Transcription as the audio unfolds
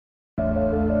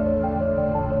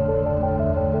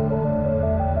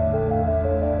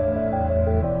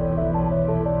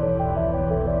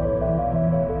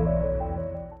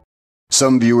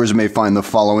Some viewers may find the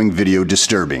following video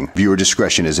disturbing. Viewer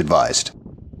discretion is advised.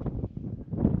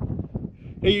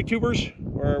 Hey YouTubers,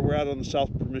 we're out on the South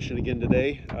Permission again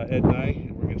today, Ed and I,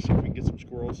 and we're going to see if we can get some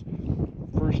squirrels.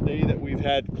 First day that we've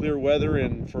had clear weather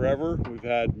in forever. We've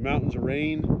had mountains of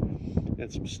rain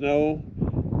and some snow,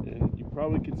 and you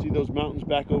probably can see those mountains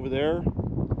back over there.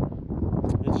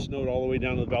 It snowed all the way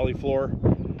down to the valley floor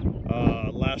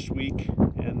last week,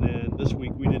 and then this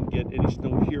week we didn't get any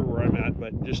snow here where I'm at,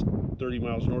 but just 30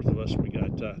 miles north of us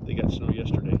they got snow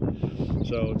yesterday.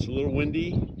 So it's a little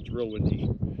windy, it's real windy,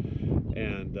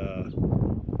 and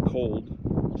cold.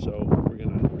 So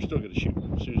we're still gonna shoot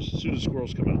as soon as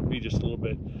squirrels come out. Be just a little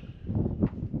bit.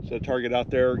 Set a target out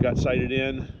there, got sighted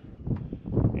in,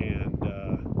 and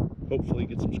hopefully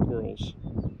get some squirrels.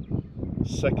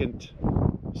 Second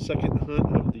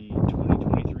hunt of the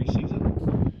 2023 season,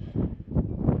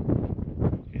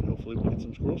 and hopefully we'll get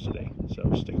some squirrels today.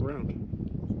 So stick around.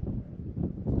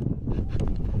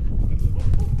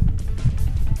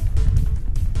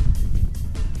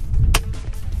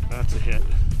 That's a hit.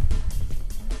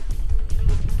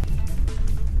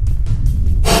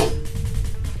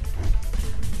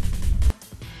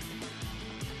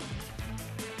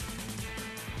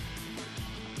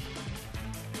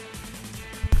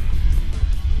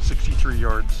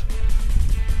 Yards.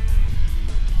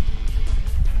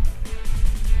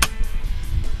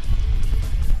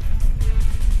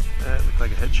 That looked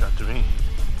like a headshot to me.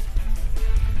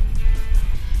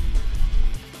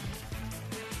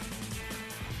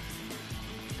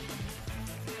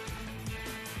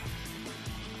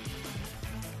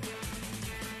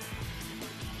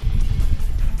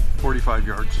 "45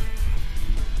 yards.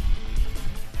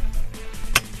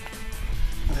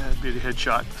 That'd be the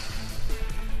headshot.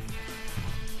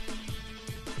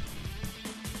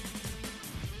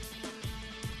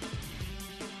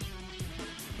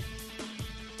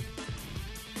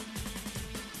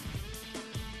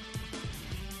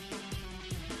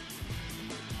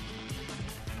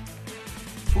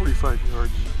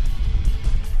 Yards.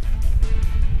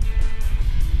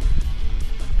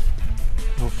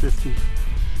 No 50.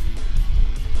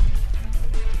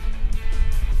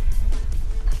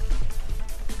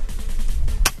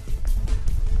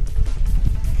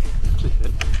 That's a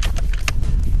hit.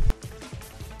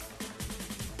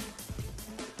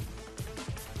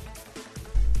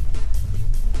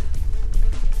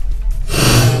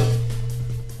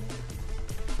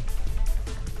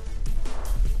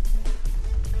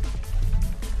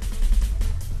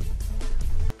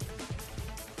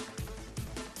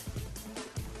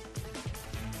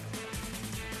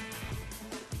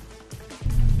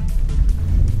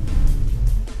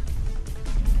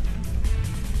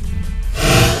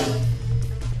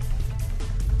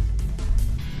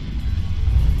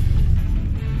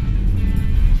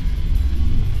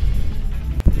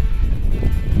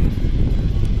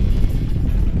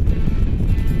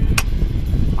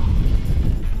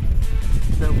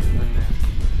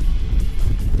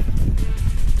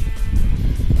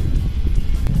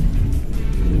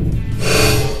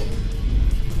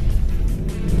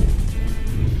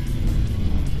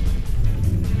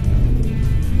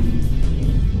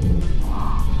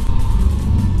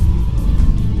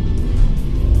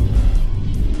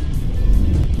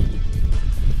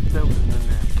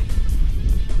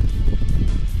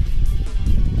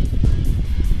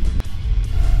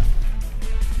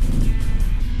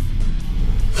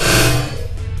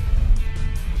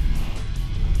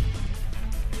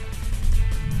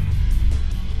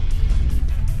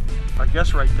 I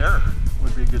guess right there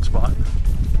would be a good spot.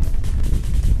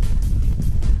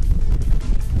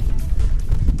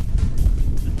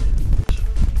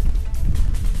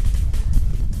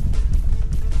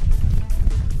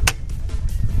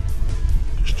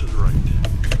 Just to the right.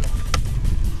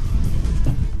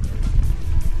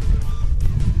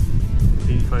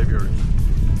 "85 yards.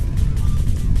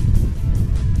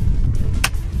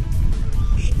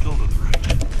 Still to the right.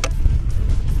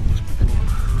 Let's be going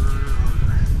harder.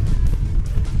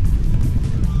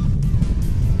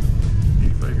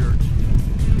 85 yards.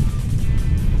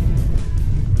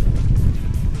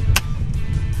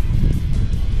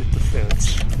 Hit the fence.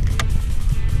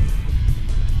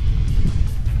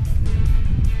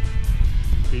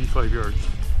 "85 yards.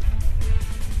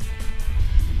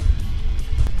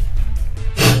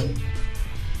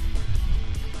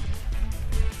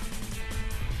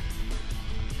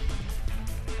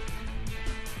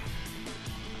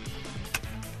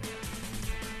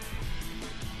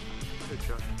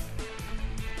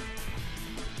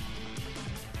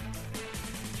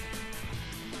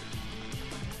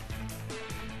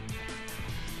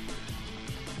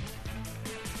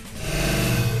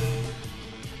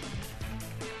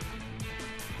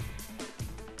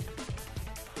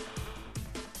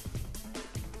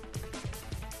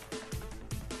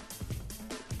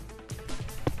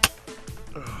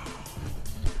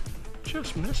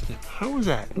 just missed him. How was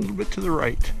that? A little bit to the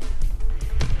right.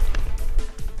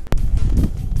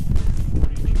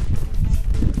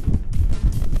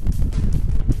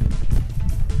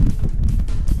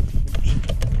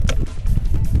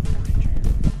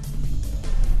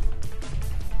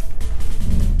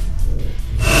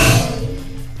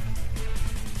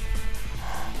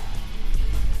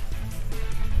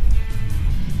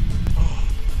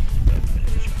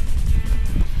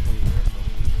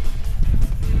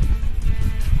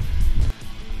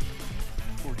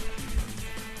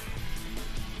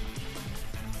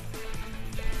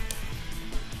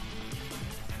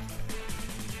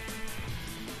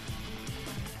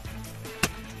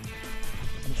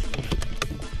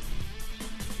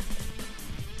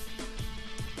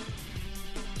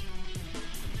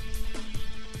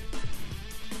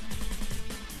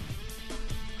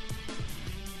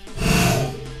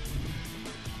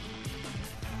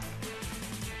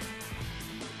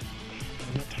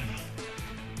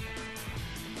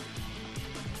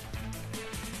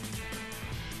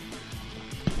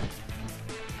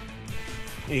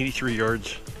 $83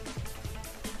 yards.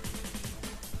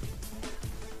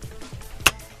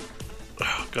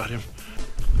 Oh, got him.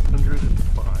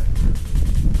 105.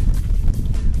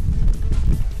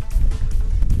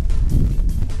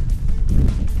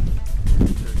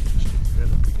 There, just stick your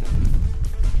head up again.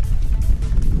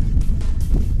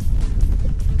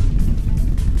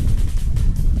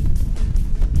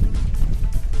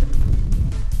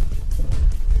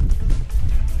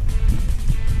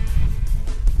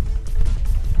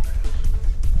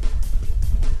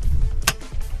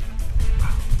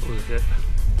 Hit.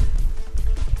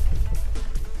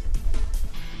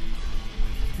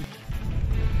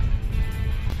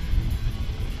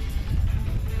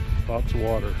 Lots of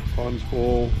water. Pond's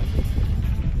full.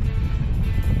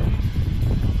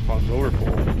 Pond's over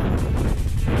full.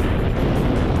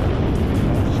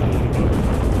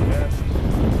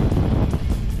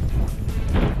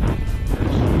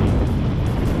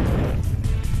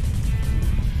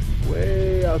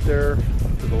 Way out there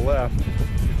to the left,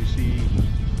 if you see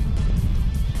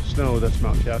snow, that's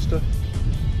Mount Shasta.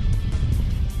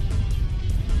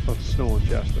 Lots of snow in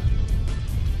Shasta.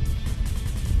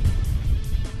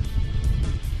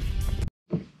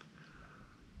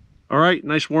 All right,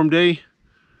 nice warm day.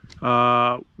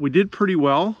 We did pretty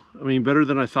well. I mean, better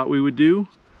than I thought we would do.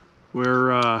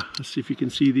 Let's see if you can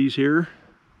see these here.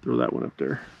 Throw that one up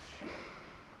there.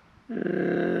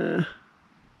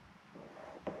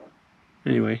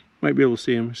 Anyway, might be able to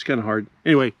see them. It's kind of hard.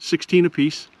 Anyway, 16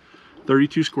 apiece.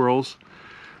 32 squirrels.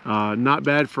 Not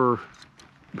bad for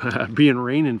being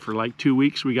raining for like 2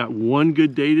 weeks. We got one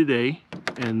good day today,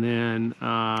 and then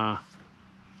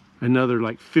another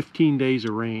like 15 days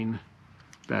of rain.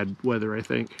 Bad weather, I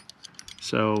think.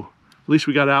 So at least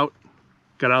we got out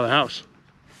of the house.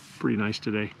 Pretty nice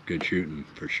today. Good shooting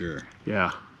for sure.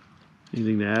 Yeah.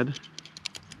 Anything to add?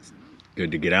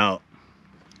 Good to get out.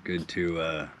 Good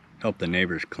to help the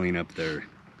neighbors clean up their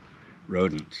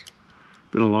rodents.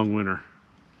 Been a long winter.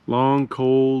 Long,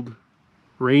 cold,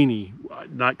 rainy.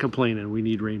 Not complaining. We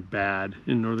need rain bad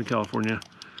in Northern California.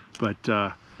 But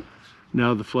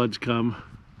now the floods come,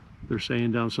 they're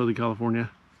saying, down in Southern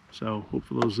California. So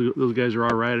hopefully those guys are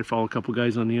all right. I follow a couple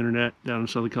guys on the internet down in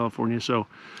Southern California. So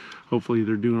hopefully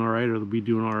they're doing all right, or they'll be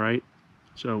doing all right.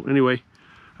 So anyway,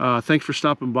 thanks for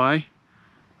stopping by.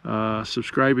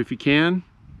 Subscribe if you can.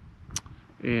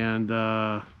 And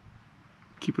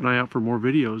keep an eye out for more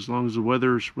videos. As long as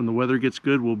when the weather gets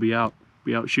good, we'll be out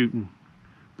shooting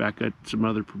back at some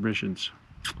other permissions.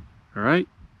 All right,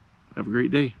 have a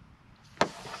great day.